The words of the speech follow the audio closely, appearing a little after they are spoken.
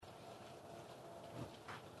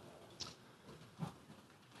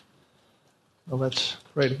Well, let's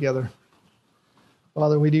pray together.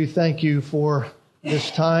 Father, we do thank you for this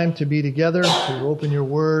time to be together, to open your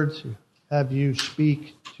word, to have you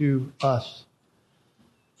speak to us.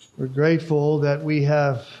 We're grateful that we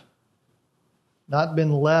have not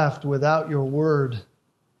been left without your word,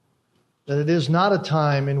 that it is not a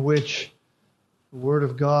time in which the word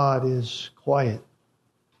of God is quiet.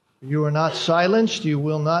 You are not silenced. You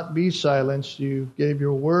will not be silenced. You gave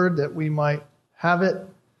your word that we might have it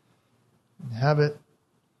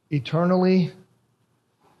eternally.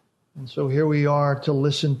 And so here we are to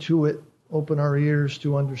listen to it, open our ears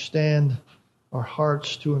to understand, our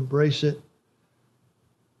hearts to embrace it,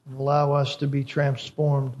 and allow us to be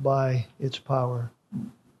transformed by its power.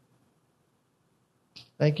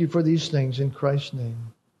 Thank you for these things in Christ's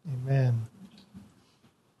name. Amen.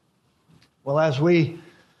 Well, as we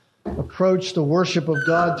approach the worship of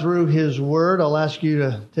God through His Word, I'll ask you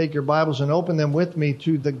to take your Bibles and open them with me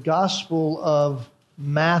to the Gospel of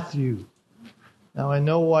Matthew. Now, I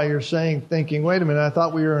know why you're thinking, wait a minute, I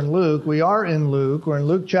thought we were in Luke. We are in Luke. We're in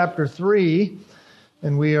Luke chapter 3,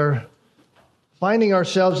 and we are finding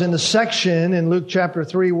ourselves in the section in Luke chapter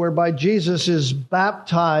 3 whereby Jesus is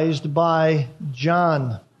baptized by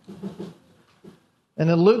John. And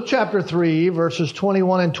in Luke chapter 3, verses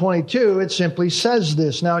 21 and 22, it simply says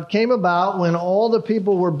this. Now, it came about when all the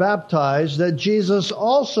people were baptized that Jesus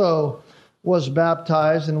also was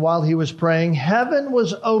baptized, and while he was praying, heaven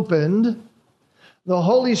was opened. The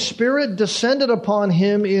Holy Spirit descended upon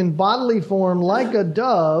him in bodily form like a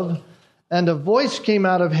dove, and a voice came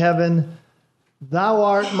out of heaven, "Thou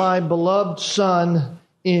art my beloved Son,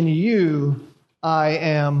 in you I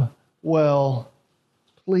am well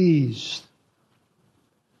pleased."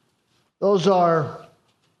 Those are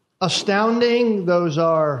astounding. Those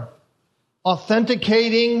are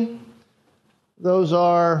authenticating. Those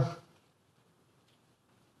are,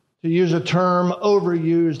 to use a term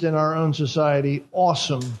overused in our own society,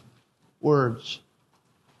 awesome words.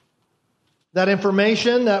 That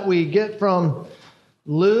information that we get from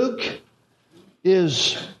Luke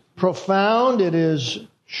is profound, it is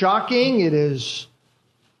shocking, it is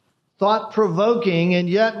thought-provoking, and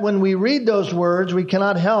yet when we read those words, we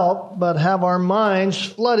cannot help but have our minds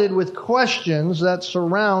flooded with questions that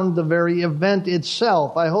surround the very event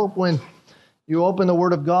itself. I hope when you open the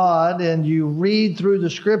Word of God and you read through the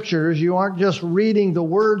Scriptures, you aren't just reading the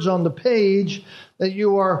words on the page, that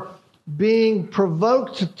you are being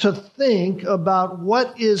provoked to think about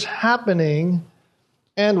what is happening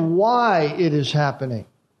and why it is happening.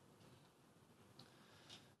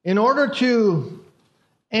 In order to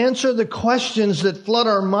answer the questions that flood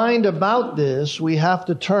our mind about this, we have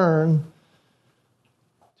to turn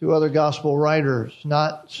to other gospel writers,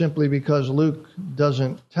 not simply because Luke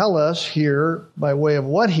doesn't tell us here by way of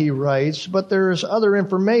what he writes, but there is other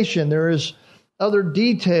information, there is other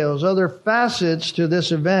details, other facets to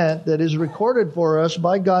this event that is recorded for us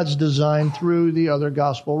by God's design through the other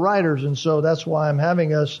gospel writers. And so that's why I'm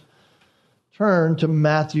having us turn to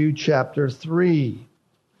Matthew chapter 3.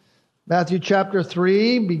 Matthew chapter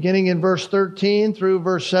 3, beginning in verse 13 through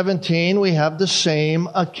verse 17, we have the same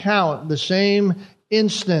account, the same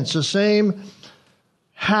instance, the same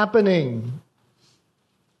happening.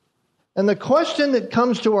 And the question that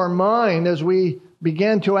comes to our mind as we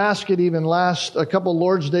began to ask it even a couple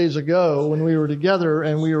Lord's Days ago when we were together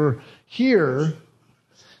and we were here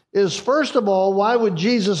is, first of all, why would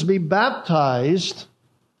Jesus be baptized,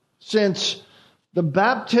 since the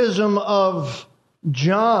baptism of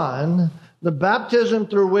John, the baptism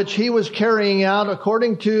through which he was carrying out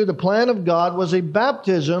according to the plan of God, was a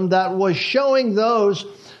baptism that was showing those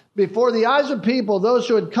before the eyes of people, those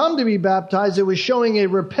who had come to be baptized, it was showing a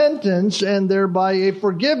repentance and thereby a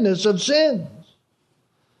forgiveness of sins.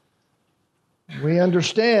 We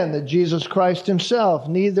understand that Jesus Christ himself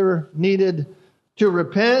neither needed to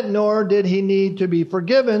repent nor did he need to be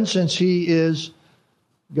forgiven, since he is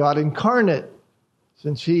God incarnate.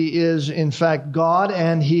 Since he is, in fact, God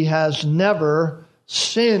and he has never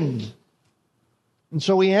sinned. And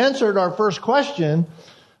so we answered our first question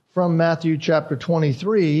from Matthew chapter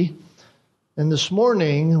 23. And this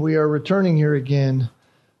morning we are returning here again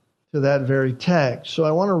to that very text. So I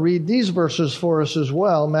want to read these verses for us as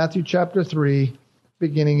well. Matthew chapter 3,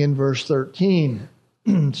 beginning in verse 13.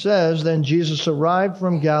 It says, "Then Jesus arrived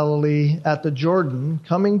from Galilee at the Jordan,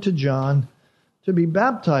 coming to John to be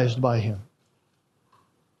baptized by him.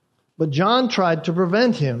 But John tried to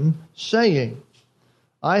prevent him, saying,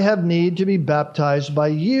 'I have need to be baptized by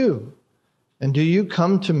you, and do you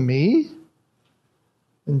come to me?'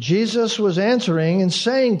 And Jesus was answering and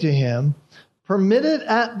saying to him, 'Permit it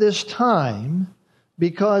at this time,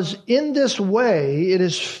 because in this way it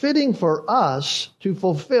is fitting for us to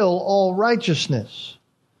fulfill all righteousness.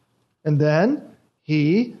 And then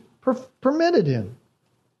he permitted him.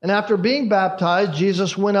 And after being baptized,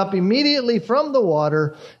 Jesus went up immediately from the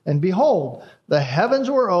water, and behold, the heavens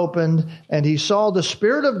were opened, and he saw the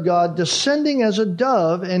Spirit of God descending as a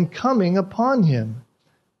dove and coming upon him.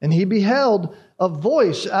 And he beheld a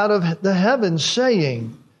voice out of the heavens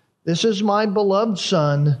saying, "This is my beloved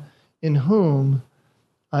Son, in whom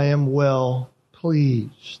I am well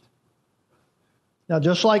pleased." Now,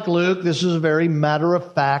 just like Luke, this is a very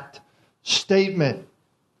matter-of-fact statement.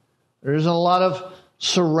 There isn't a lot of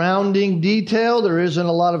surrounding detail. There isn't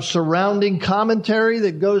a lot of surrounding commentary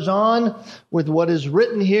that goes on with what is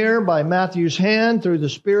written here by Matthew's hand through the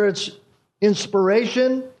Spirit's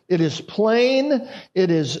inspiration. It is plain. It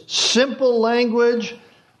is simple language,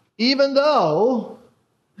 even though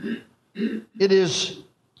it is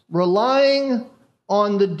relying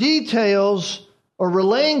on the details or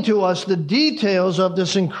relaying to us the details of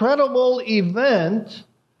this incredible event,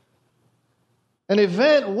 an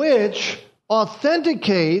event which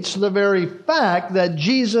authenticates the very fact that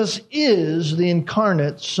Jesus is the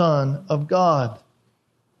incarnate Son of God.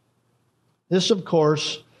 This, of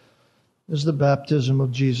course, is the baptism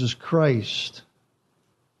of Jesus Christ.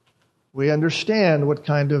 We understand what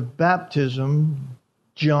kind of baptism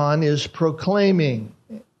John is proclaiming.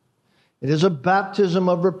 It is a baptism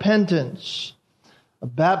of repentance. A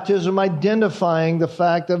baptism identifying the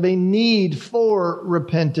fact of a need for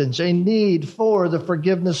repentance, a need for the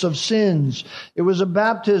forgiveness of sins. It was a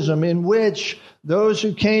baptism in which those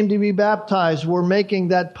who came to be baptized were making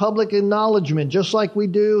that public acknowledgement, just like we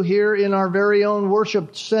do here in our very own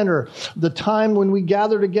worship center. The time when we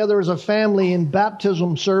gather together as a family in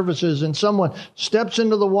baptism services and someone steps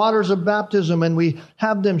into the waters of baptism and we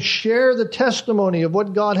have them share the testimony of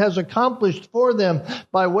what God has accomplished for them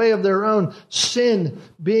by way of their own sin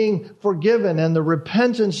being forgiven and the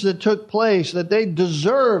repentance that took place, that they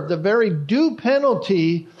deserved the very due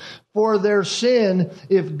penalty for their sin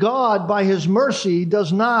if God, by His mercy,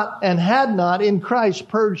 does not and had not in Christ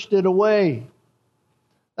purged it away.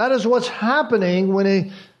 That is what's happening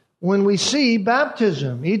when we see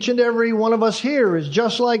baptism. Each and every one of us here is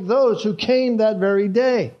just like those who came that very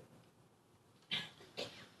day.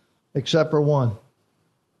 Except for one.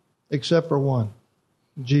 Except for one.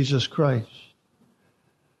 Jesus Christ.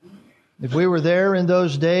 If we were there in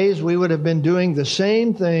those days, we would have been doing the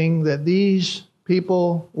same thing that these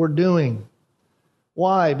people were doing.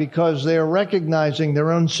 Why? Because they are recognizing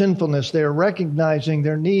their own sinfulness. They are recognizing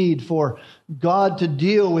their need for God to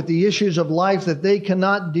deal with the issues of life that they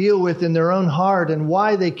cannot deal with in their own heart, and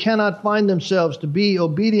why they cannot find themselves to be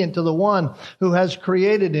obedient to the one who has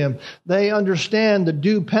created him. They understand the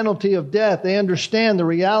due penalty of death. They understand the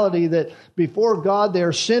reality that before God they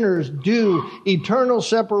are sinners, due eternal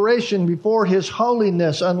separation before His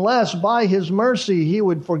holiness, unless by His mercy He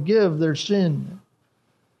would forgive their sin.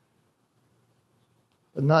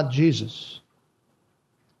 But not Jesus.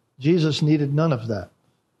 Jesus needed none of that.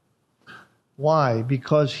 Why?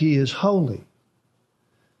 Because He is holy.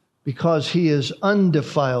 Because He is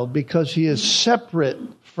undefiled. Because He is separate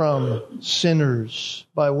from sinners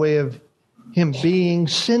by way of Him being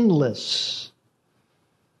sinless.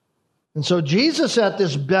 And so Jesus at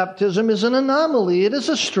this baptism is an anomaly. It is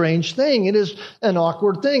a strange thing. It is an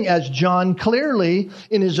awkward thing, as John clearly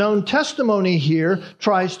in his own testimony here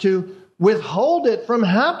tries to withhold it from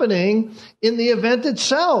happening in the event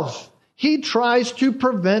itself. He tries to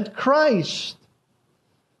prevent Christ.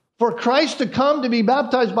 For Christ to come to be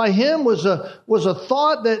baptized by him was a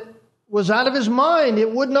thought that was out of his mind.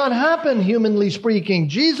 It would not happen, humanly speaking.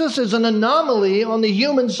 Jesus is an anomaly on the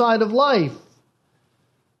human side of life.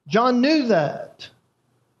 John knew that.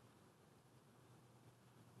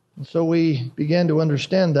 And so we began to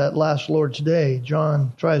understand that last Lord's Day.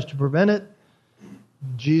 John tries to prevent it.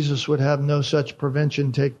 Jesus would have no such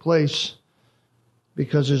prevention take place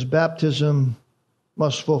because his baptism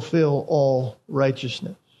must fulfill all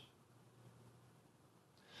righteousness.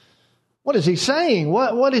 What is he saying?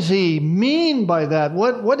 What does he mean by that?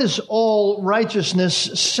 What is all righteousness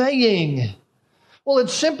saying? Well,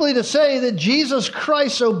 it's simply to say that Jesus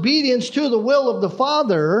Christ's obedience to the will of the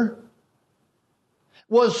Father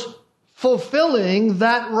was fulfilling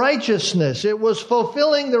that righteousness. It was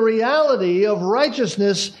fulfilling the reality of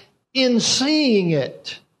righteousness in seeing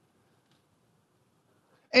it.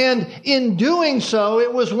 And in doing so,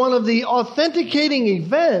 it was one of the authenticating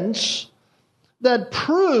events that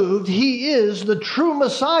proved He is the true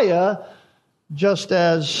Messiah, just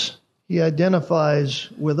as He identifies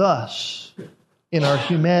with us in our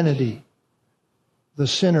humanity, the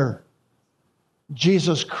sinner,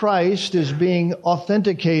 Jesus Christ is being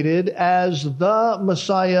authenticated as the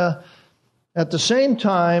Messiah, at the same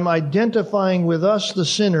time identifying with us, the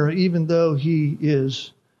sinner, even though he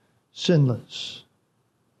is sinless.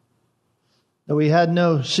 Though he had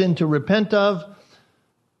no sin to repent of,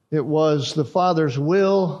 it was the Father's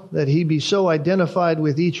will that he be so identified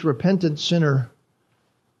with each repentant sinner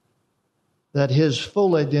that his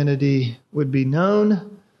full identity would be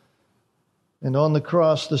known, and on the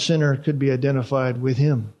cross the sinner could be identified with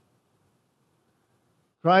him.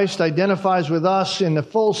 Christ identifies with us in the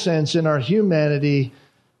full sense in our humanity,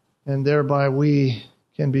 and thereby we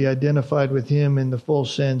can be identified with him in the full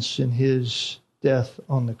sense in his death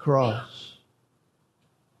on the cross.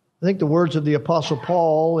 I think the words of the Apostle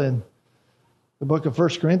Paul in the book of 1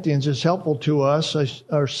 Corinthians is helpful to us,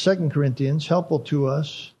 or 2 Corinthians, helpful to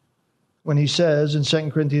us, when he says in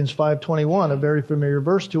 2 Corinthians 5:21, a very familiar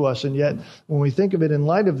verse to us, and yet when we think of it in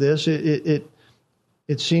light of this, it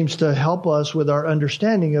seems to help us with our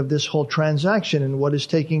understanding of this whole transaction and what is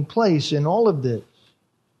taking place in all of this.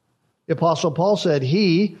 The Apostle Paul said,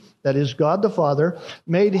 He, that is God the Father,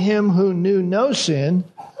 made him who knew no sin,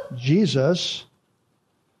 Jesus.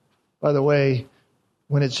 By the way,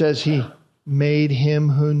 when it says he made him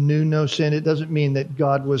who knew no sin, it doesn't mean that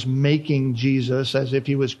God was making Jesus as if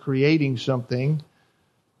he was creating something.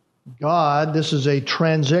 God, this is a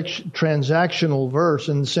transactional verse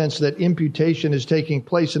in the sense that imputation is taking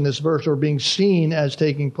place in this verse, or being seen as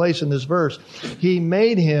taking place in this verse. He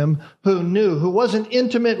made him who knew, who wasn't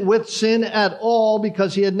intimate with sin at all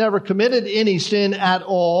because he had never committed any sin at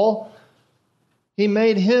all. He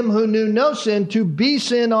made him who knew no sin to be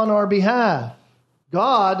sin on our behalf.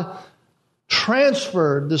 God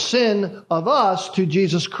transferred the sin of us to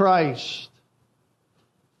Jesus Christ.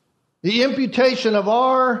 The imputation of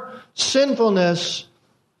our sinfulness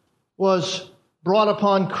was brought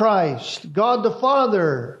upon Christ. God the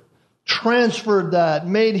Father transferred that,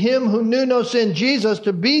 made him who knew no sin, Jesus,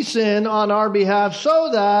 to be sin on our behalf, so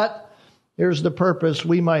that, here's the purpose,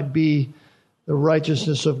 we might be the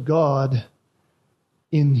righteousness of God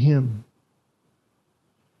in him.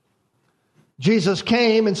 Jesus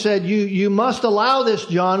came and said, you must allow this,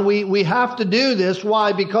 John. We have to do this.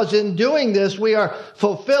 Why? Because in doing this, we are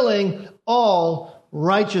fulfilling all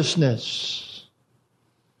righteousness.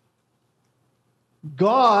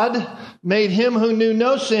 God made him who knew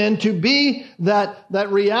no sin to be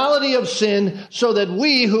that reality of sin, so that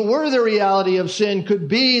we who were the reality of sin could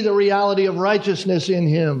be the reality of righteousness in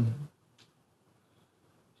him.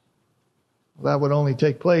 That would only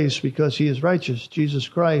take place because he is righteous. Jesus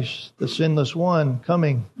Christ, the sinless one,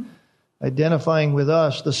 coming, identifying with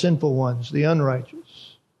us, the sinful ones, the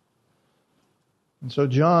unrighteous. And so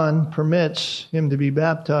John permits him to be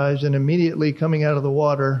baptized, and immediately coming out of the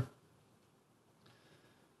water,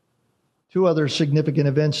 two other significant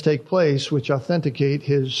events take place which authenticate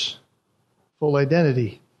his full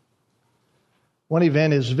identity. One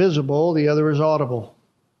event is visible, the other is audible.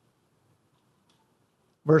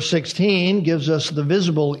 Verse 16 gives us the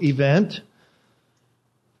visible event.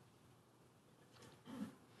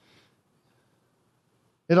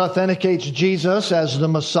 It authenticates Jesus as the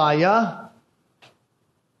Messiah.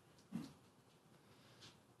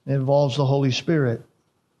 It involves the Holy Spirit.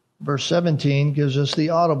 Verse 17 gives us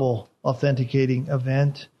the audible authenticating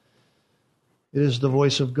event. It is the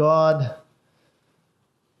voice of God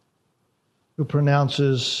who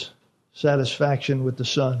pronounces satisfaction with the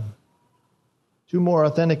Son. Two more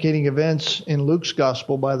authenticating events in Luke's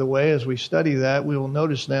gospel, by the way. As we study that, we will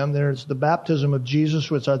notice them. There's the baptism of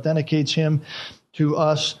Jesus, which authenticates him to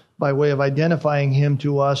us by way of identifying him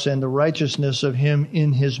to us and the righteousness of him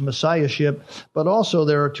in his messiahship. But also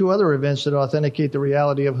there are two other events that authenticate the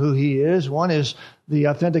reality of who he is. One is the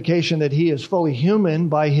authentication that he is fully human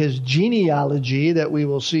by his genealogy that we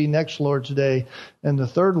will see next Lord's Day. And the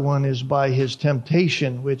third one is by his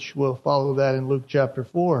temptation, which will follow that in Luke chapter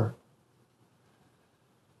 4.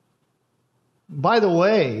 By the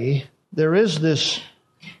way, there is this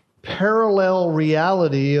parallel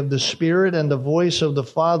reality of the Spirit and the voice of the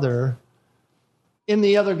Father in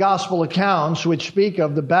the other gospel accounts which speak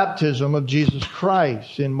of the baptism of Jesus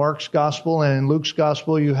Christ. In Mark's gospel and in Luke's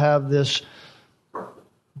gospel, you have this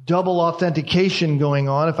double authentication going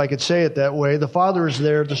on, if I could say it that way. The Father is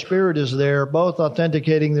there, the Spirit is there, both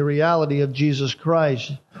authenticating the reality of Jesus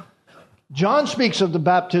Christ. John speaks of the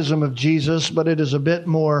baptism of Jesus, but it is a bit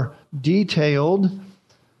more detailed.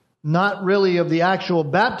 Not really of the actual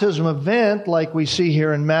baptism event like we see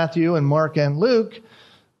here in Matthew and Mark and Luke,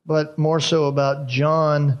 but more so about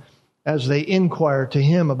John as they inquire to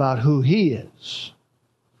him about who he is.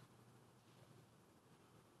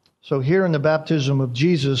 So here in the baptism of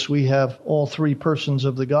Jesus, we have all three persons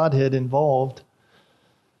of the Godhead involved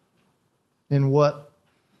in what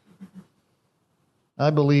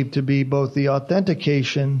I believe to be both the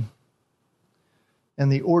authentication and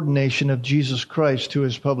the ordination of Jesus Christ to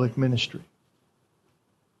his public ministry.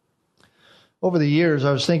 Over the years,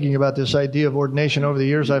 I was thinking about this idea of ordination. Over the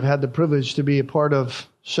years, I've had the privilege to be a part of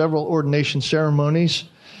several ordination ceremonies.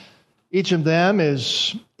 Each of them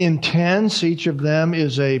is intense. Each of them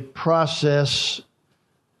is a process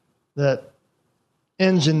that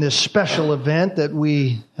ends in this special event that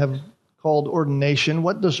we have called ordination.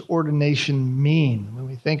 What does ordination mean when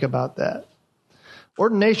we think about that?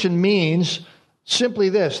 Ordination means simply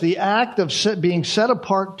this: the act of being set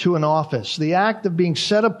apart to an office, the act of being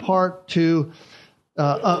set apart to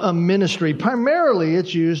a ministry. Primarily,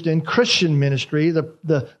 it's used in Christian ministry,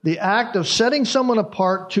 the act of setting someone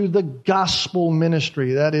apart to the gospel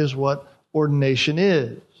ministry. That is what ordination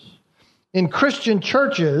is. In Christian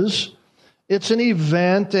churches, it's an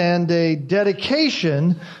event and a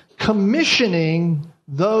dedication commissioning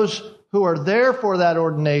those who are there for that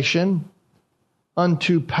ordination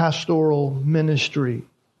unto pastoral ministry.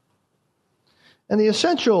 And the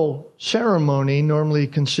essential ceremony normally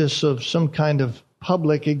consists of some kind of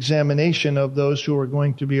public examination of those who are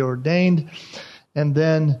going to be ordained, and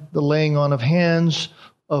then the laying on of hands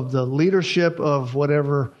of the leadership of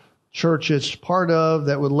whatever church it's part of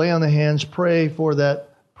that would lay on the hands, pray for that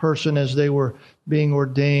person as they were being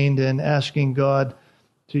ordained, and asking God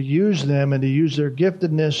to use them and to use their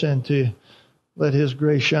giftedness and to let his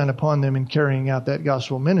grace shine upon them in carrying out that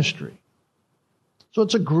gospel ministry. So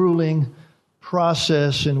it's a grueling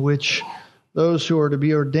process in which those who are to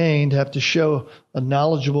be ordained have to show a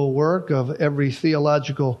knowledgeable work of every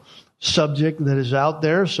theological subject that is out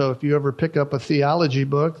there. So if you ever pick up a theology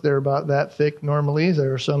book, they're about that thick normally.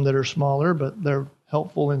 There are some that are smaller, but they're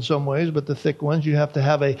helpful in some ways. But the thick ones, you have to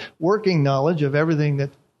have a working knowledge of everything that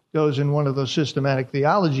goes in one of those systematic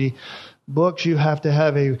theology books. You have to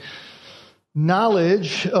have a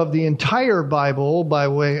knowledge of the entire Bible by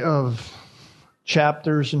way of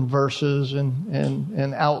chapters and verses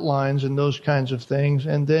and outlines and those kinds of things.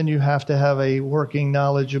 And then you have to have a working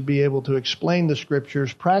knowledge of be able to explain the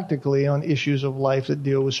scriptures practically on issues of life that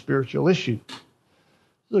deal with spiritual issues.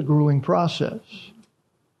 It's a grueling process.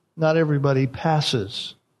 Not everybody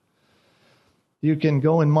passes. You can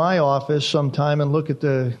go in my office sometime and look at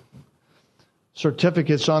the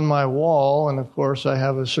certificates on my wall, and of course I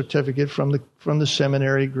have a certificate from the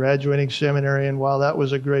seminary, graduating seminary, and while that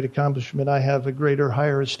was a great accomplishment, I have a greater,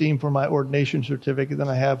 higher esteem for my ordination certificate than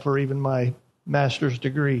I have for even my master's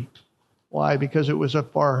degree. Why? Because it was a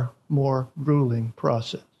far more grueling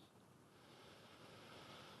process.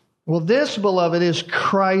 Well, this, beloved, is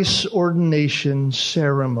Christ's ordination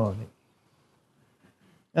ceremony.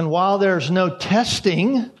 And while there's no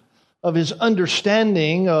testing of his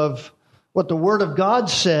understanding of what the Word of God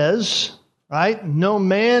says, right? No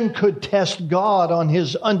man could test God on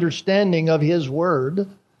his understanding of his Word.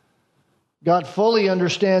 God fully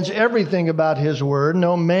understands everything about his Word.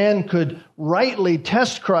 No man could rightly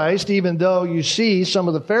test Christ, even though you see some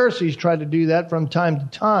of the Pharisees try to do that from time to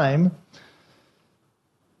time.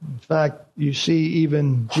 In fact, you see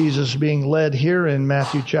even Jesus being led here in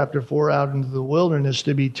Matthew chapter 4 out into the wilderness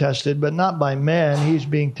to be tested, but not by man. He's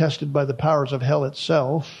being tested by the powers of hell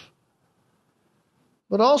itself.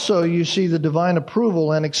 But also you see the divine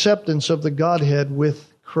approval and acceptance of the Godhead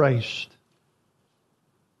with Christ.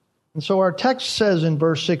 And so our text says in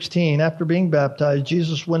verse 16, after being baptized,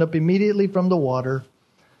 Jesus went up immediately from the water,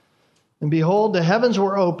 and behold, the heavens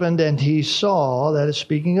were opened, and he saw, that is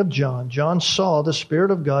speaking of John, John saw the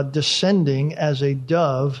Spirit of God descending as a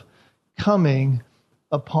dove coming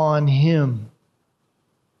upon him.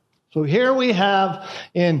 So here we have,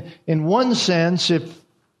 in one sense,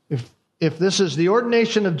 if this is the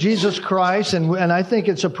ordination of Jesus Christ, and I think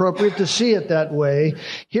it's appropriate to see it that way,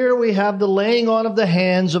 here we have the laying on of the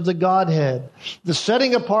hands of the Godhead, the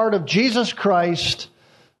setting apart of Jesus Christ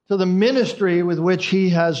to the ministry with which he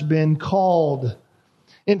has been called.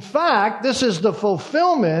 In fact, this is the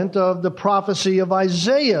fulfillment of the prophecy of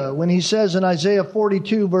Isaiah when he says in Isaiah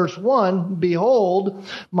 42 verse 1, behold,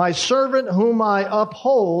 my servant whom I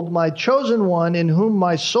uphold, my chosen one in whom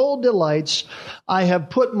my soul delights, I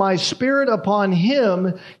have put my spirit upon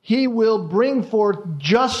him. He will bring forth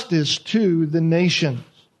justice to the nations.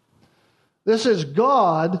 This is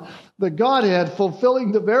God, the Godhead,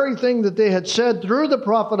 fulfilling the very thing that they had said through the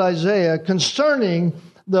prophet Isaiah concerning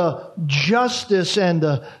the justice and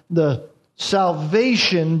the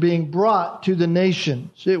salvation being brought to the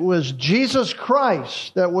nations. It was Jesus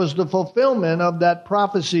Christ that was the fulfillment of that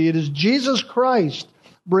prophecy. It is Jesus Christ,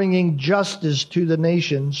 bringing justice to the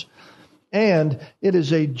nations. And it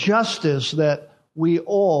is a justice that we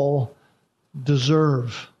all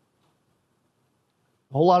deserve.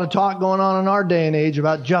 A whole lot of talk going on in our day and age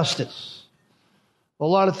about justice. A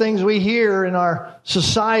lot of things we hear in our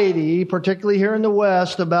society, particularly here in the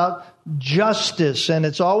West, about justice. And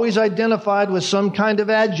it's always identified with some kind of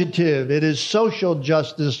adjective. It is social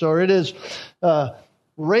justice, or it is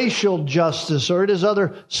racial justice, or it is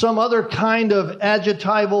some other kind of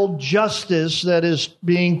adjectival justice that is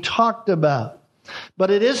being talked about. But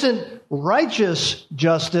it isn't righteous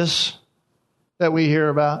justice that we hear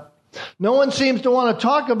about. No one seems to want to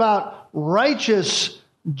talk about righteous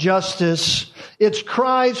justice. It's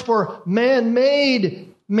cries for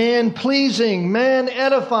man-made, man-pleasing,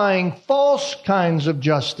 man-edifying, false kinds of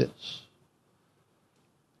justice.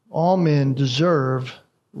 All men deserve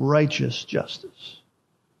righteous justice.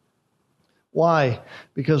 Why?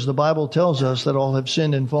 Because the Bible tells us that all have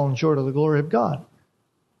sinned and fallen short of the glory of God.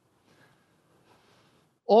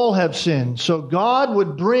 All have sinned. So God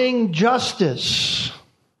would bring justice.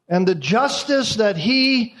 And the justice that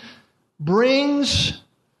He brings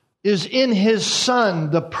is in His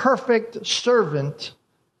Son, the perfect servant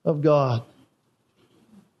of God.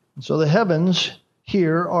 And so the heavens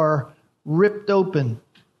here are ripped open.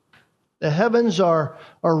 The heavens are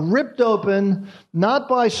ripped open, not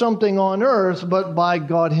by something on earth, but by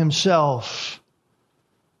God Himself.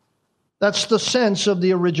 That's the sense of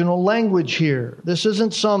the original language here. This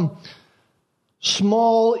isn't some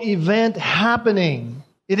small event happening.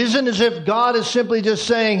 It isn't as if God is simply just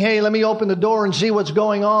saying, hey, let me open the door and see what's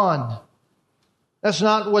going on. That's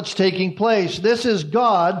not what's taking place. This is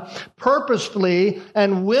God purposefully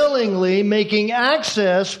and willingly making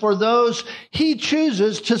access for those He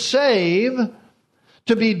chooses to save,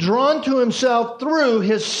 to be drawn to Himself through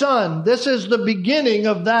His Son. This is the beginning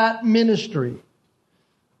of that ministry.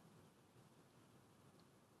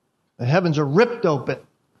 The heavens are ripped open.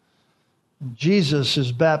 Jesus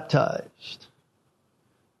is baptized.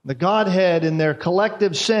 The Godhead, in their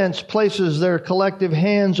collective sense, places their collective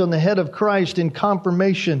hands on the head of Christ in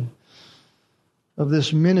confirmation of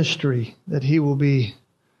this ministry that He will be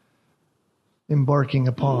embarking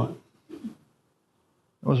upon.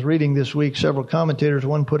 I was reading this week several commentators.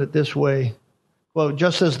 One put it this way, quote,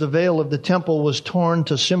 just as the veil of the temple was torn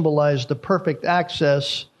to symbolize the perfect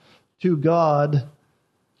access to God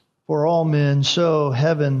for all men, so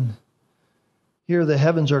here the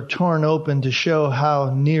heavens are torn open to show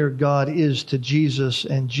how near God is to Jesus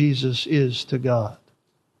and Jesus is to God.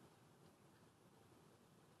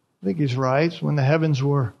 I think he's right. When the heavens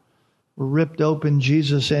were ripped open,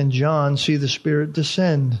 Jesus and John see the Spirit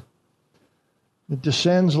descend. It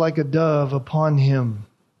descends like a dove upon Him.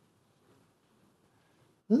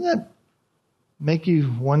 Doesn't that make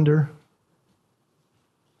you wonder?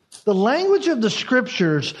 The language of the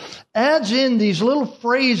Scriptures adds in these little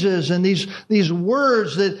phrases and these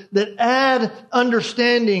words that add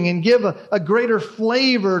understanding and give a greater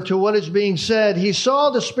flavor to what is being said. He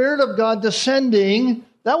saw the Spirit of God descending.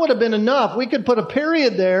 That would have been enough. We could put a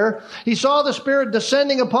period there. He saw the Spirit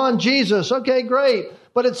descending upon Jesus. Okay, great.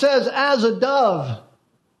 But it says, as a dove.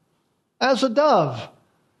 As a dove.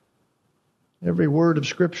 Every word of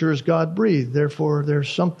Scripture is God-breathed. Therefore,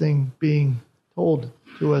 there's something being told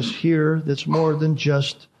to us here that's more than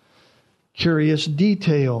just curious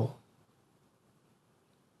detail.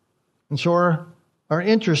 And so our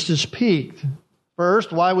interest is piqued.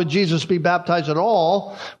 First, why would Jesus be baptized at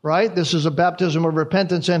all? Right? This is a baptism of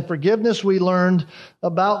repentance and forgiveness. We learned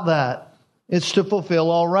about that. It's to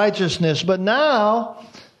fulfill all righteousness. But now,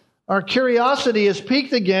 our curiosity is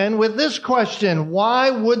piqued again with this question.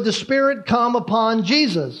 Why would the Spirit come upon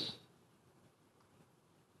Jesus?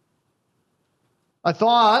 I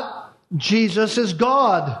thought Jesus is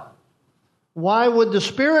God. Why would the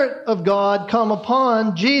Spirit of God come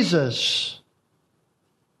upon Jesus?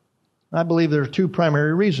 I believe there are two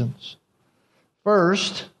primary reasons.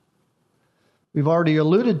 First, we've already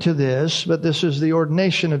alluded to this, but this is the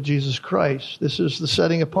ordination of Jesus Christ. This is the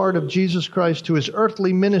setting apart of Jesus Christ to His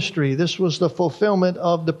earthly ministry. This was the fulfillment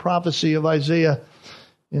of the prophecy of Isaiah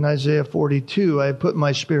in Isaiah 42. I have put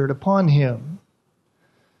my Spirit upon Him.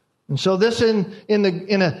 And so this, in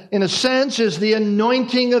a sense, is the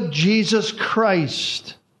anointing of Jesus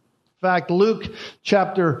Christ. In fact, Luke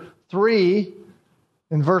chapter 3,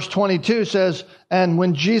 in verse 22 says, and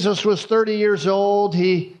when Jesus was 30 years old,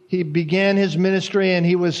 he began His ministry and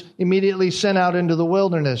He was immediately sent out into the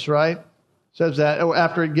wilderness, right? Says that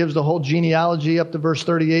after it gives the whole genealogy up to verse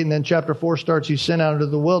 38, and then chapter 4 starts, he's sent out into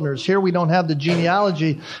the wilderness. Here we don't have the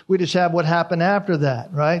genealogy. We just have what happened after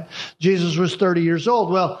that, right? Jesus was 30 years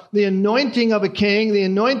old. Well, the anointing of a king, the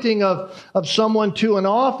anointing of someone to an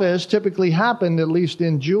office typically happened, at least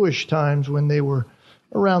in Jewish times, when they were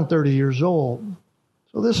around 30 years old.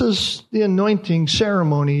 So this is the anointing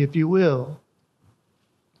ceremony, if you will.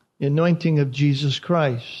 The anointing of Jesus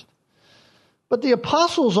Christ. But the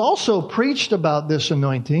apostles also preached about this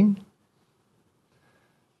anointing.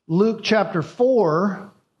 Luke chapter 4,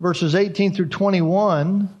 verses 18 through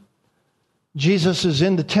 21, Jesus is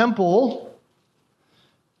in the temple,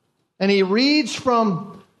 and he reads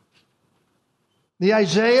from the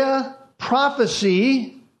Isaiah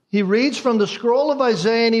prophecy. He reads from the scroll of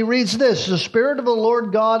Isaiah, and he reads this: "The Spirit of the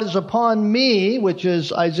Lord God is upon me," which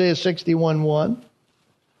is Isaiah 61:1.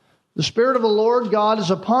 The Spirit of the Lord God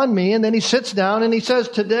is upon me. And then he sits down and he says,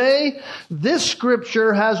 "Today, this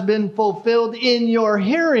scripture has been fulfilled in your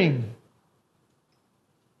hearing."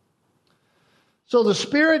 So the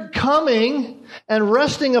Spirit coming and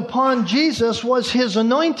resting upon Jesus was his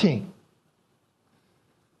anointing.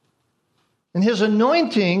 And his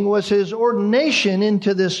anointing was his ordination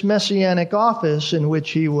into this messianic office in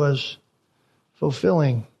which he was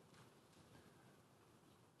fulfilling.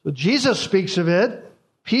 So Jesus speaks of it.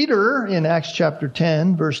 Peter, in Acts chapter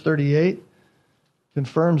 10, verse 38,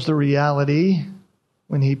 confirms the reality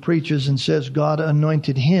when he preaches and says God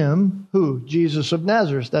anointed him. Who? Jesus of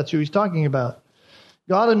Nazareth. That's who he's talking about.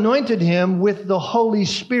 God anointed him with the Holy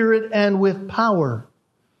Spirit and with power.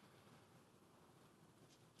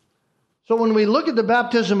 So when we look at the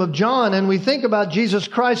baptism of John and we think about Jesus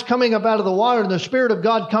Christ coming up out of the water and the Spirit of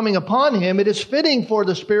God coming upon him, it is fitting for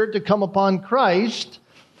the Spirit to come upon Christ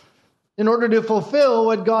in order to fulfill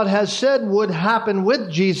what God has said would happen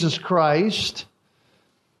with Jesus Christ,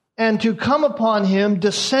 and to come upon him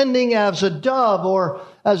descending as a dove, or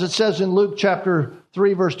as it says in Luke chapter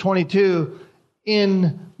 3, verse 22,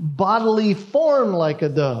 in bodily form like a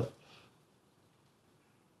dove.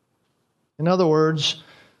 In other words,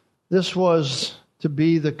 this was to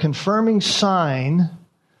be the confirming sign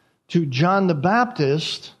to John the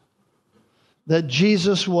Baptist that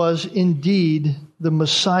Jesus was indeed the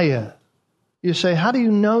Messiah. You say, how do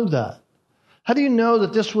you know that? How do you know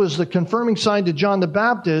that this was the confirming sign to John the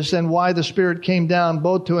Baptist, and why the Spirit came down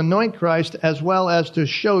both to anoint Christ as well as to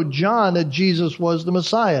show John that Jesus was the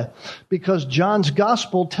Messiah? Because John's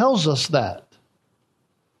gospel tells us that.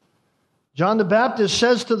 John the Baptist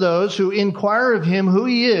says to those who inquire of him who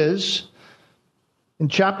he is, in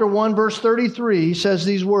chapter 1, verse 33, he says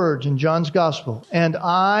these words in John's gospel: "And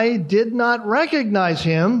I did not recognize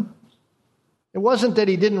him." It wasn't that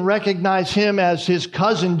he didn't recognize him as his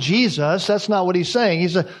cousin Jesus. That's not what he's saying. He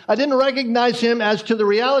said, I didn't recognize him as to the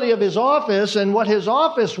reality of his office and what his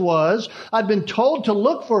office was. I'd been told to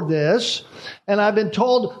look for this, and I've been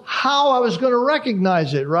told how I was going to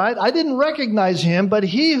recognize it, right? I didn't recognize him, but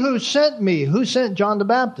he who sent me, who sent John the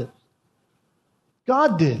Baptist?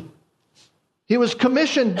 God did. He was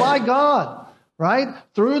commissioned by God. Right?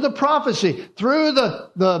 Through the prophecy, through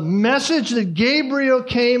the message that Gabriel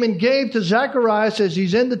came and gave to Zacharias as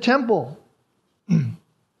he's in the temple.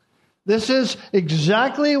 This is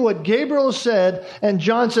exactly what Gabriel said, and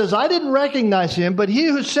John says, I didn't recognize him, but he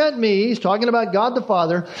who sent me, he's talking about God the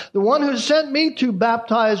Father, the one who sent me to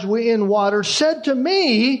baptize in water, said to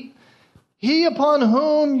me, he upon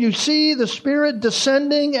whom you see the Spirit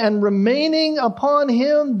descending and remaining upon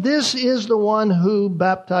him, this is the one who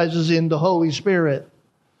baptizes in the Holy Spirit.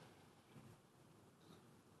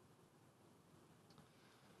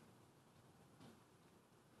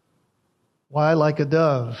 Why like a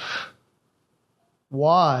dove?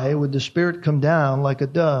 Why would the Spirit come down like a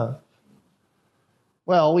dove?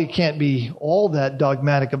 Well, we can't be all that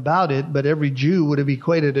dogmatic about it, but every Jew would have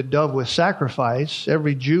equated a dove with sacrifice.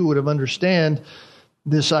 Every Jew would have understood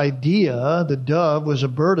this idea. The dove was a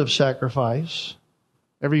bird of sacrifice.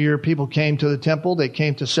 Every year people came to the temple. They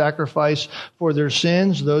came to sacrifice for their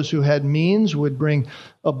sins. Those who had means would bring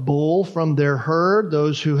a bull from their herd.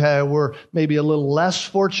 Those who were maybe a little less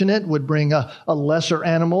fortunate would bring a lesser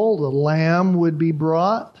animal. The lamb would be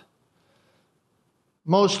brought.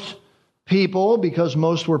 Most people, because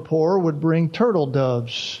most were poor, would bring turtle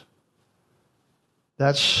doves.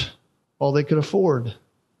 That's all they could afford.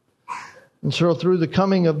 And so through the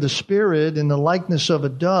coming of the Spirit in the likeness of a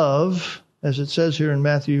dove, as it says here in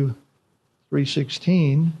Matthew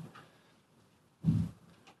 3:16,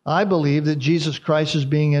 I believe that Jesus Christ is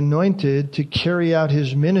being anointed to carry out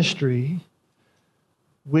his ministry,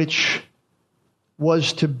 which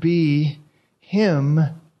was to be him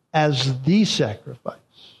as the sacrifice.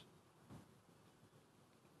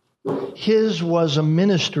 His was a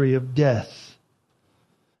ministry of death.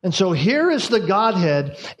 And so here is the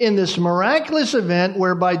Godhead in this miraculous event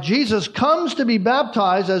whereby Jesus comes to be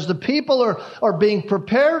baptized as the people are being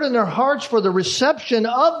prepared in their hearts for the reception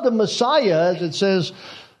of the Messiah, as it says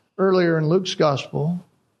earlier in Luke's gospel.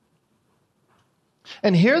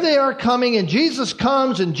 And here they are coming, and Jesus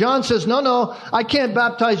comes, and John says, no, I can't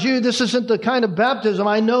baptize you. This isn't the kind of baptism.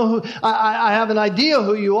 I have an idea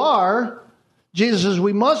who you are. Jesus says,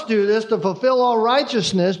 we must do this to fulfill all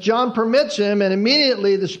righteousness. John permits him, and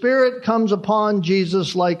immediately the Spirit comes upon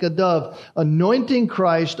Jesus like a dove, anointing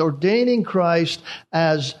Christ, ordaining Christ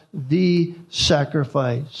as the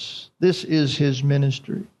sacrifice. This is his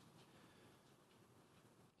ministry.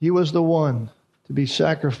 He was the one to be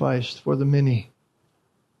sacrificed for the many.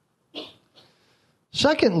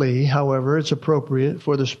 Secondly, however, it's appropriate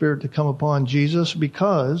for the Spirit to come upon Jesus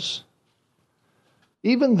because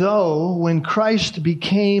even though when Christ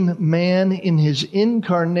became man in his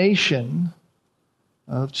incarnation,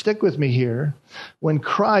 stick with me here, when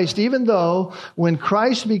Christ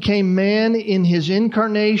became man in his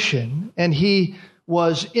incarnation, and he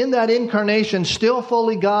was in that incarnation still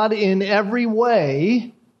fully God in every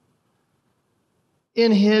way,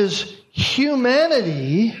 in his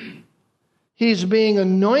humanity, he's being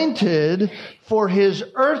anointed for his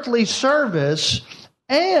earthly service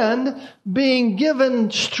and being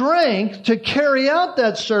given strength to carry out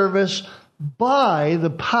that service by the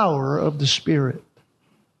power of the Spirit.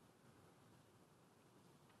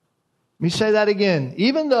 Let me say that again.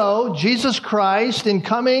 Even though Jesus Christ, in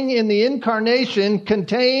coming in the incarnation,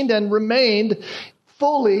 contained and remained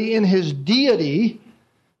fully in his deity,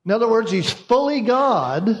 in other words, he's fully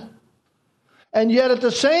God, and yet at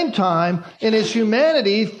the same time, in his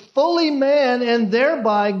humanity, fully man, and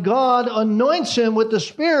thereby God anoints him with the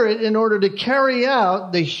Spirit in order to carry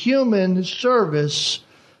out the human service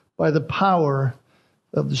by the power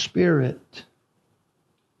of the Spirit.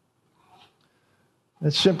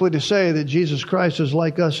 That's simply to say that Jesus Christ is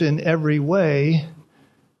like us in every way,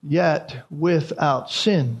 yet without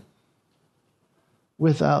sin.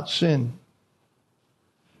 Without sin.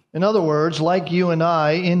 In other words, like you and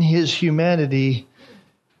I, in his humanity,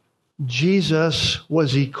 Jesus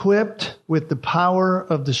was equipped with the power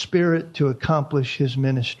of the Spirit to accomplish his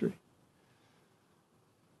ministry.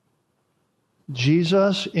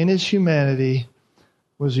 Jesus, in his humanity,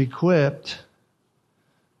 was equipped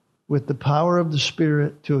with the power of the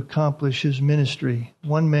Spirit to accomplish his ministry.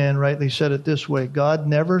 One man rightly said it this way: God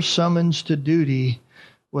never summons to duty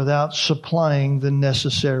without supplying the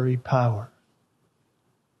necessary power.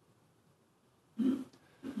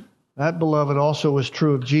 That, beloved, also was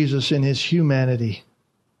true of Jesus in his humanity.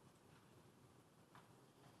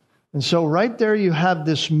 And so right there you have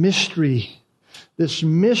this mystery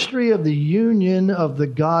of the union of the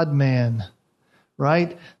God-man,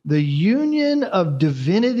 right? The union of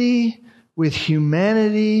divinity with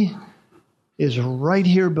humanity is right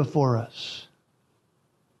here before us.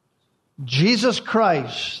 Jesus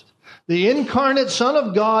Christ, the incarnate Son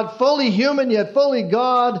of God, fully human yet fully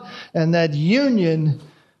God, and that union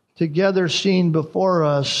together seen before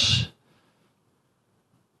us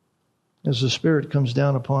as the Spirit comes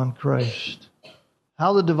down upon Christ.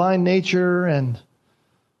 How the divine nature and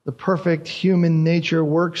the perfect human nature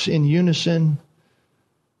works in unison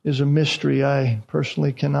is a mystery I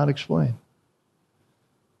personally cannot explain.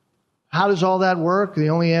 How does all that work? The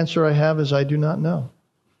only answer I have is I do not know.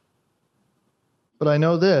 But I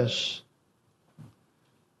know this.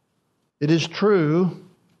 It is true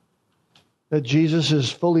that Jesus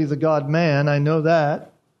is fully the God-man. I know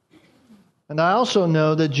that. And I also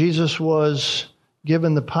know that Jesus was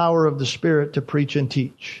given the power of the Spirit to preach and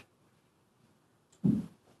teach.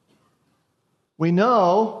 We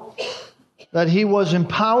know that he was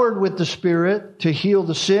empowered with the Spirit to heal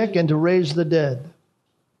the sick and to raise the dead.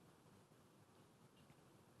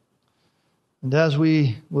 And as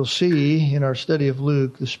we will see in our study of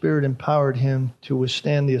Luke, the Spirit empowered him to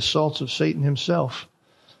withstand the assaults of Satan himself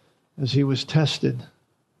as he was tested.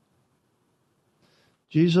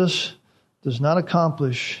 Jesus does not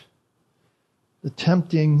accomplish the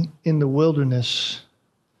tempting in the wilderness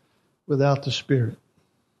without the Spirit.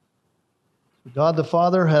 God the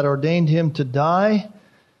Father had ordained him to die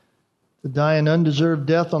an undeserved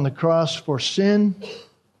death on the cross for sin.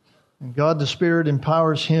 And God the Spirit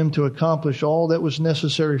empowers him to accomplish all that was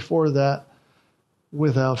necessary for that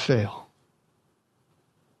without fail.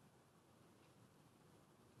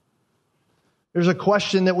 There's a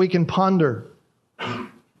question that we can ponder.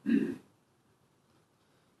 And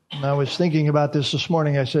I was thinking about this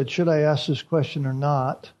morning. I said, should I ask this question or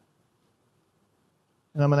not?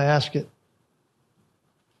 And I'm going to ask it.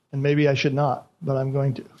 And maybe I should not, but I'm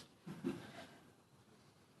going to.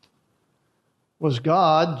 Was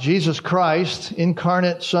God, Jesus Christ,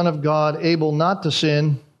 incarnate Son of God, able not to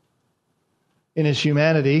sin in his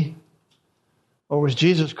humanity? Or was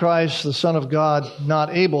Jesus Christ, the Son of God,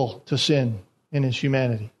 not able to sin in his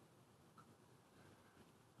humanity?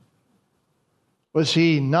 Was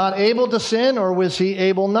he not able to sin, or was he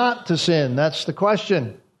able not to sin? That's the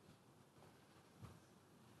question.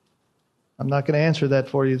 I'm not going to answer that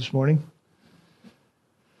for you this morning.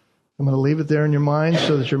 I'm going to leave it there in your mind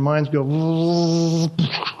so that your minds go.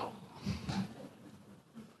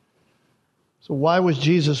 So why was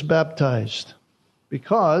Jesus baptized?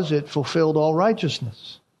 Because it fulfilled all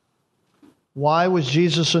righteousness. Why was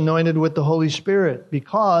Jesus anointed with the Holy Spirit?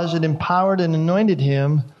 Because it empowered and anointed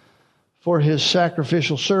him for his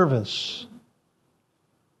sacrificial service.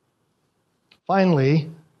 Finally,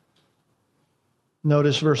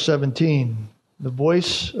 notice verse 17. The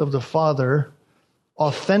voice of the Father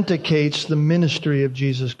authenticates the ministry of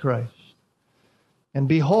Jesus Christ. And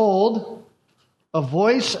behold, a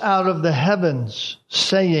voice out of the heavens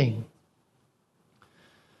saying,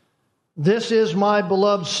 "This is my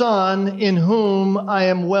beloved Son, in whom I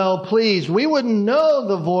am well pleased." We wouldn't know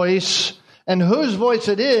the voice and whose voice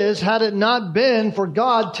it is had it not been for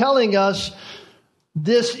God telling us,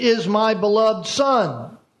 "This is my beloved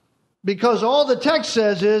Son." Because all the text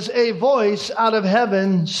says is, a voice out of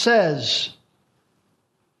heaven says.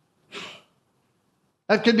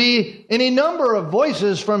 That could be any number of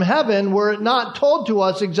voices from heaven were it not told to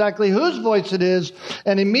us exactly whose voice it is.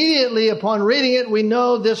 And immediately upon reading it, we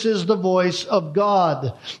know this is the voice of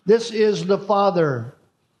God. This is the Father.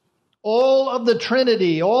 All of the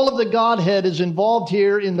Trinity, all of the Godhead is involved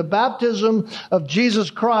here in the baptism of Jesus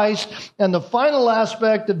Christ. And the final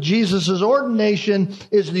aspect of Jesus' ordination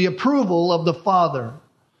is the approval of the Father.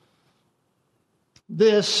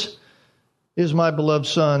 This is my beloved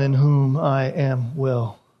Son, in whom I am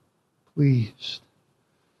well pleased.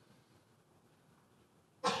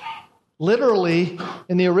 Literally,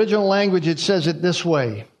 in the original language, it says it this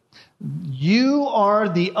way: "You are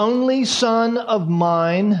the only Son of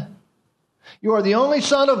mine. You are the only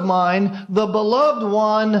Son of mine, the beloved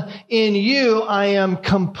one. In you I am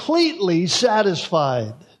completely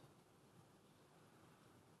satisfied."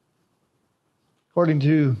 According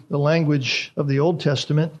to the language of the Old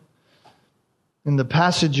Testament, in the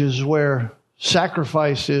passages where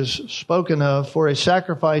sacrifice is spoken of, for a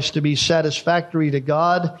sacrifice to be satisfactory to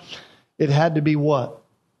God, it had to be what?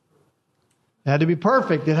 It had to be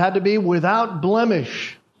perfect. It had to be without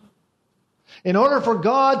blemish. In order for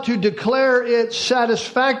God to declare it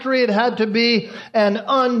satisfactory, it had to be an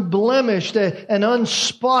unblemished, an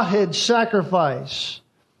unspotted sacrifice.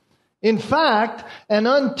 In fact, an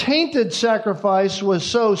untainted sacrifice was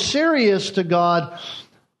so serious to God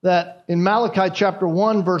that in Malachi chapter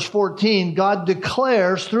 1, verse 14, God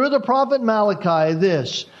declares through the prophet Malachi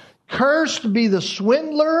this: "Cursed be the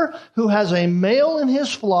swindler who has a male in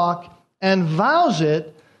his flock and vows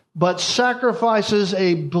it, but sacrifices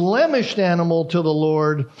a blemished animal to the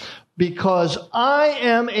Lord, because I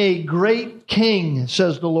am a great king,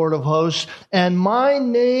 says the Lord of hosts, and my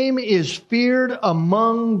name is feared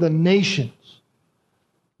among the nations."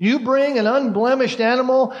 You bring an unblemished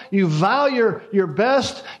animal, you vow your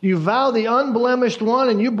best, you vow the unblemished one,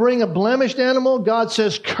 and you bring a blemished animal, God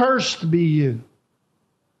says, "Cursed be you."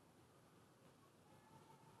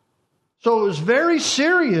 So it was very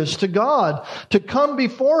serious to God to come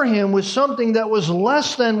before Him with something that was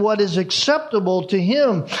less than what is acceptable to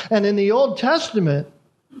Him. And in the Old Testament,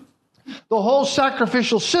 the whole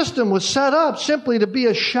sacrificial system was set up simply to be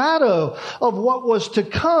a shadow of what was to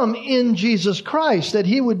come in Jesus Christ, that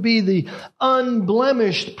He would be the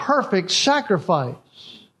unblemished, perfect sacrifice.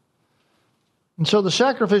 And so the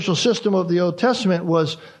sacrificial system of the Old Testament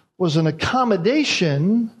was an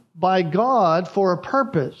accommodation by God for a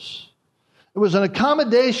purpose. It was an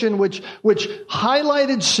accommodation which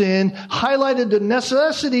highlighted sin, highlighted the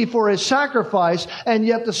necessity for a sacrifice, and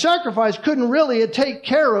yet the sacrifice couldn't really take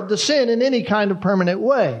care of the sin in any kind of permanent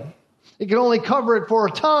way. It could only cover it for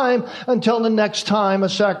a time until the next time a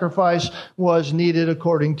sacrifice was needed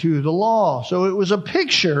according to the law. So it was a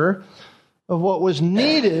picture of what was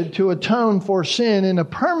needed to atone for sin in a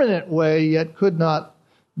permanent way, yet could not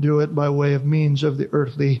do it by way of means of the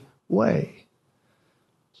earthly way.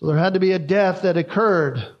 So there had to be a death that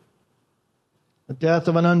occurred, a death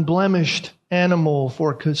of an unblemished animal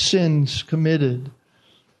for sins committed.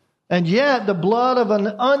 And yet the blood of an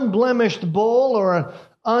unblemished bull or an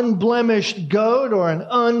unblemished goat or an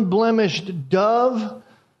unblemished dove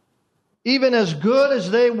even as good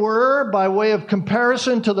as they were by way of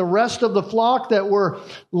comparison to the rest of the flock that were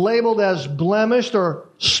labeled as blemished or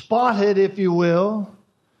spotted, if you will,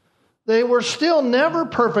 they were still never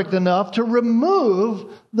perfect enough to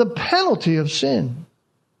remove the penalty of sin.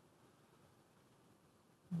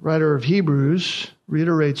 The writer of Hebrews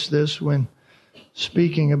reiterates this when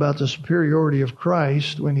speaking about the superiority of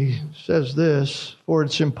Christ, when he says this, "For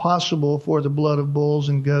it's impossible for the blood of bulls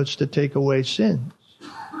and goats to take away sins."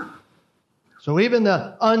 So even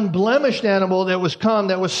the unblemished animal that was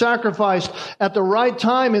sacrificed at the right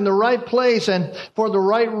time, in the right place, and for the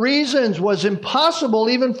right reasons, was impossible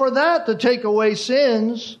even for that to take away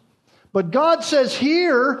sins. But God says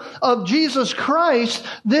here of Jesus Christ,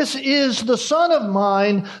 "This is the Son of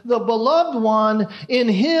mine, the beloved one. In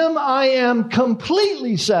him I am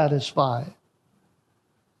completely satisfied."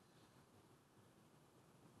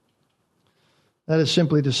 That is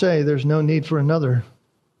simply to say, there's no need for another.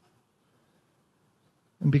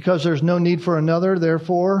 And because there's no need for another,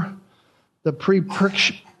 therefore, the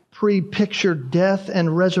pre-pictured death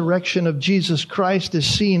and resurrection of Jesus Christ is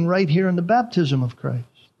seen right here in the baptism of Christ.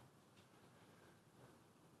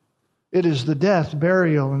 It is the death,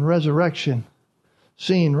 burial, and resurrection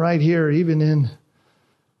seen right here, even in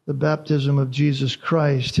the baptism of Jesus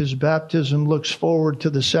Christ. His baptism looks forward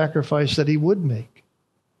to the sacrifice that he would make.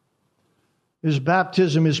 His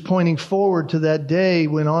baptism is pointing forward to that day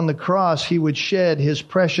when on the cross he would shed his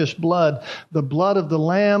precious blood, the blood of the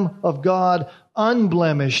Lamb of God,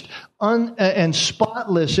 unblemished and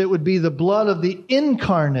spotless. It would be the blood of the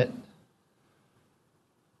incarnate.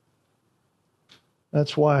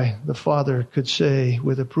 That's why the Father could say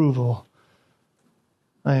with approval,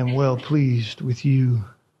 "I am well pleased with you."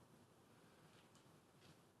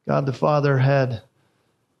 God the Father had,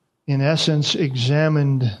 in essence,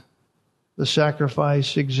 examined the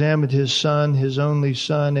sacrifice, examined his Son, his only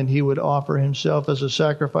Son, and he would offer himself as a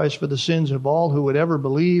sacrifice for the sins of all who would ever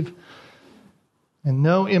believe, and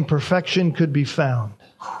no imperfection could be found.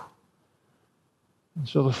 And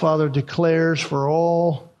so the Father declares for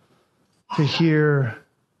all to hear,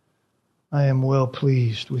 "I am well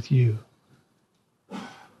pleased with you."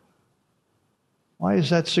 Why is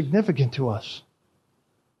that significant to us?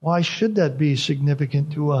 Why should that be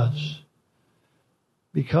significant to us?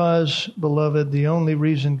 Because, beloved, the only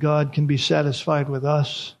reason God can be satisfied with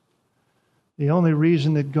us, the only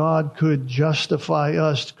reason that God could justify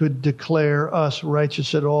us, could declare us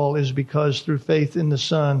righteous at all, is because through faith in the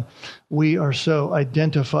Son, we are so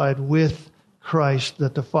identified with Christ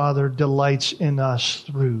that the Father delights in us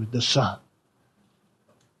through the Son.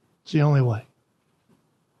 It's the only way.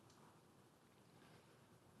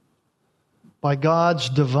 By God's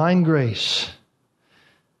divine grace,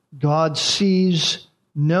 God sees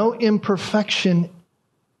no imperfection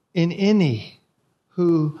in any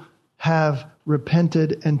who have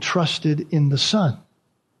repented and trusted in the Son.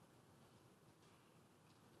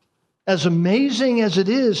 As amazing as it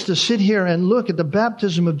is to sit here and look at the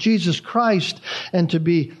baptism of Jesus Christ and to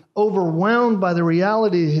be overwhelmed by the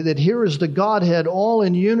reality that here is the Godhead all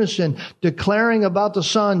in unison declaring about the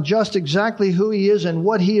Son just exactly who he is and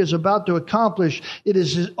what he is about to accomplish, it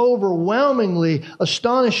is overwhelmingly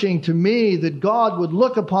astonishing to me that God would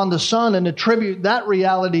look upon the Son and attribute that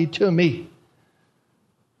reality to me.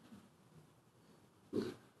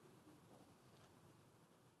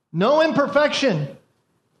 No imperfection.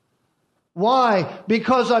 Why?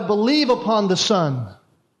 Because I believe upon the Son.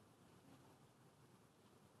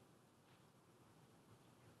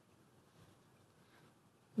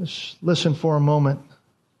 Let's listen for a moment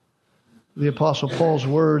to the Apostle Paul's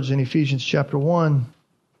words in Ephesians chapter 1.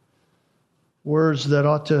 Words that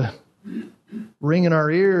ought to ring in our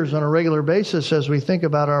ears on a regular basis as we think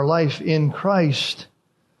about our life in Christ.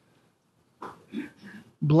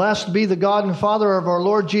 "Blessed be the God and Father of our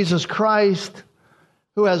Lord Jesus Christ,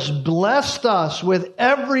 who has blessed us with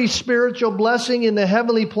every spiritual blessing in the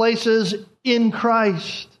heavenly places in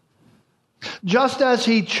Christ, just as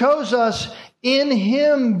he chose us in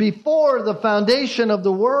him before the foundation of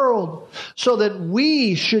the world, so that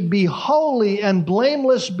we should be holy and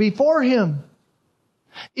blameless before him.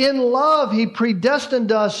 In love, he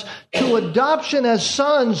predestined us to adoption as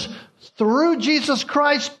sons through Jesus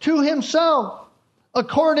Christ to himself,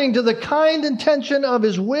 according to the kind intention of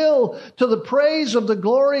his will, to the praise of the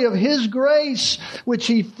glory of his grace, which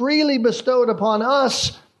he freely bestowed upon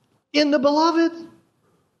us in the Beloved.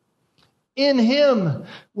 In him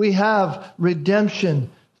we have redemption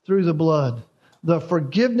through the blood, the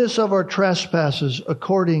forgiveness of our trespasses,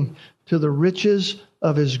 according to the riches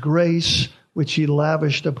of his grace, which he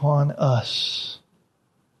lavished upon us."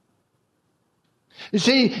 You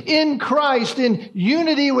see, in Christ, in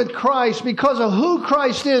unity with Christ, because of who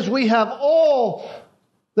Christ is, we have all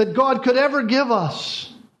that God could ever give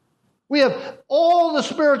us. We have all the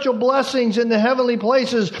spiritual blessings in the heavenly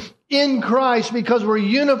places in Christ because we're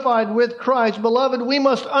unified with Christ. Beloved, we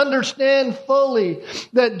must understand fully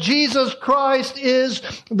that Jesus Christ is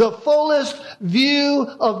the fullest view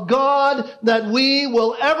of God that we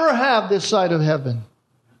will ever have this side of heaven.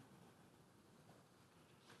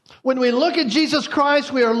 When we look at Jesus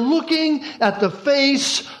Christ, we are looking at the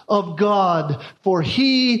face of God, for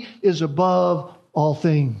He is above all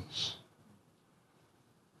things.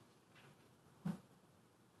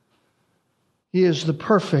 He is the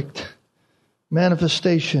perfect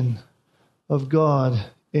manifestation of God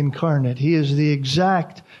incarnate. He is the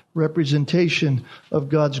exact representation of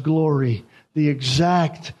God's glory, the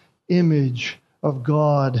exact image of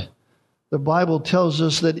God. The Bible tells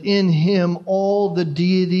us that in Him all the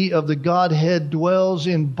deity of the Godhead dwells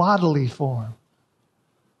in bodily form.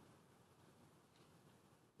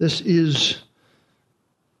 This is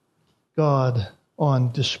God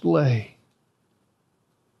on display.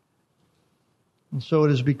 And so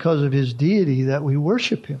it is because of His deity that we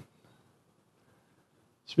worship Him.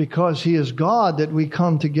 It's because He is God that we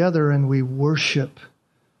come together and we worship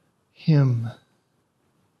Him.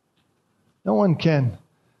 No one can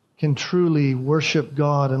truly worship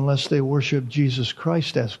God unless they worship Jesus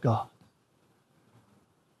Christ as God.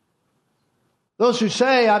 Those who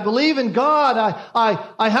say, I believe in God,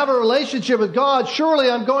 I have a relationship with God, surely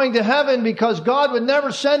I'm going to heaven because God would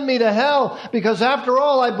never send me to hell because after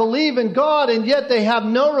all I believe in God, and yet they have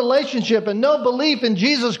no relationship and no belief in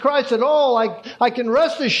Jesus Christ at all. I can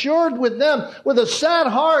rest assured with them with a sad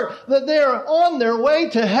heart that they are on their way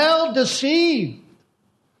to hell deceived.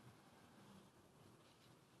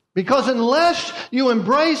 Because unless you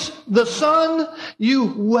embrace the Son,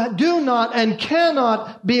 you do not and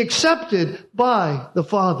cannot be accepted by the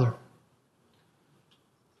Father.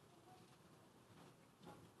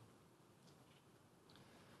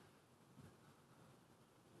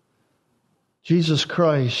 Jesus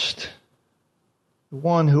Christ, the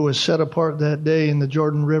one who was set apart that day in the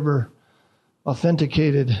Jordan River,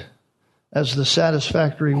 authenticated as the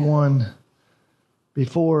satisfactory one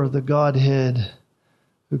before the Godhead,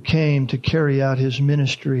 who came to carry out His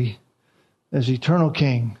ministry as eternal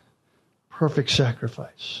King, perfect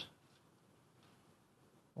sacrifice.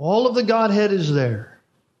 All of the Godhead is there.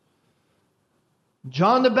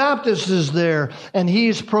 John the Baptist is there, and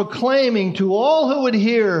he's proclaiming to all who would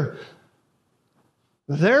hear,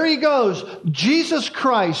 there he goes, Jesus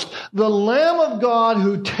Christ, the Lamb of God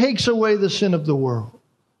who takes away the sin of the world.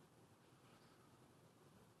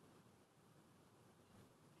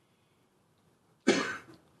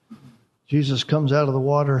 Jesus comes out of the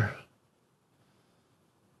water,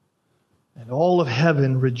 and all of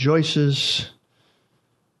heaven rejoices.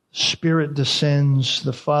 Spirit descends,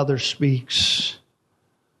 the Father speaks.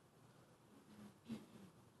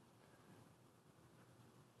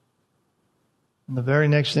 And the very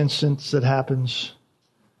next instance that happens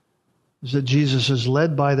is that Jesus is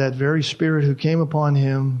led by that very Spirit who came upon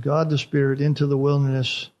Him, God the Spirit, into the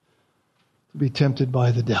wilderness to be tempted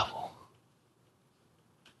by the devil.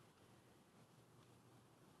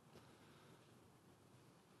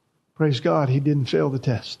 Praise God, He didn't fail the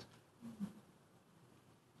test.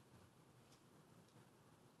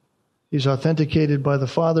 He's authenticated by the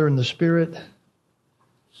Father and the Spirit.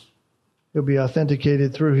 He'll be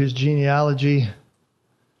authenticated through His genealogy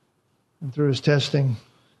and through His testing.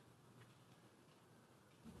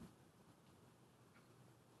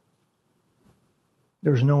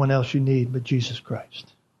 There's no one else you need but Jesus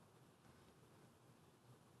Christ.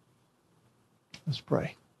 Let's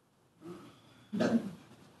pray.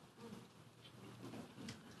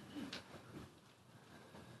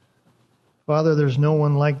 Father, there's no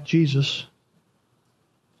one like Jesus.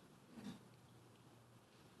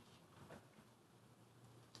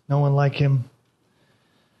 No one like Him.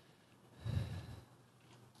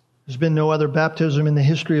 There's been no other baptism in the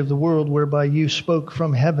history of the world whereby you spoke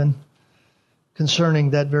from heaven concerning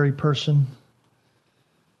that very person.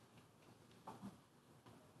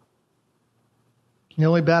 The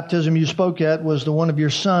only baptism you spoke at was the one of your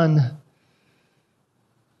Son.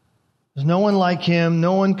 There's no one like Him,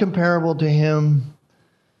 no one comparable to Him.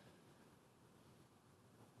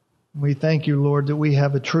 We thank you, Lord, that we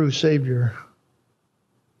have a true Savior,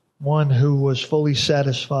 one who was fully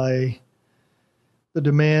satisfy the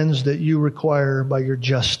demands that you require by your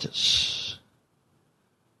justice,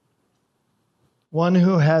 one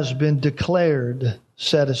who has been declared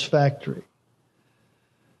satisfactory,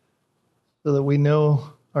 so that we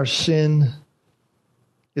know our sin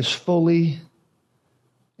is fully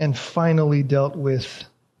and finally dealt with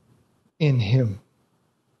in Him.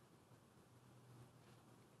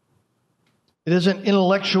 It isn't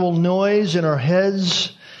intellectual noise in our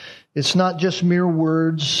heads. It's not just mere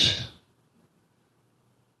words.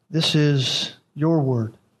 This is your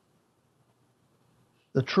word.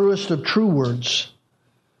 The truest of true words.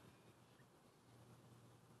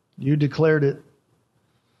 You declared it.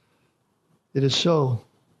 It is so.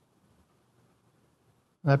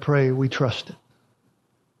 I pray we trust it.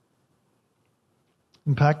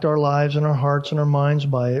 Impact our lives and our hearts and our minds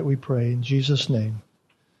by it, we pray. In Jesus' name,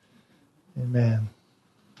 amen.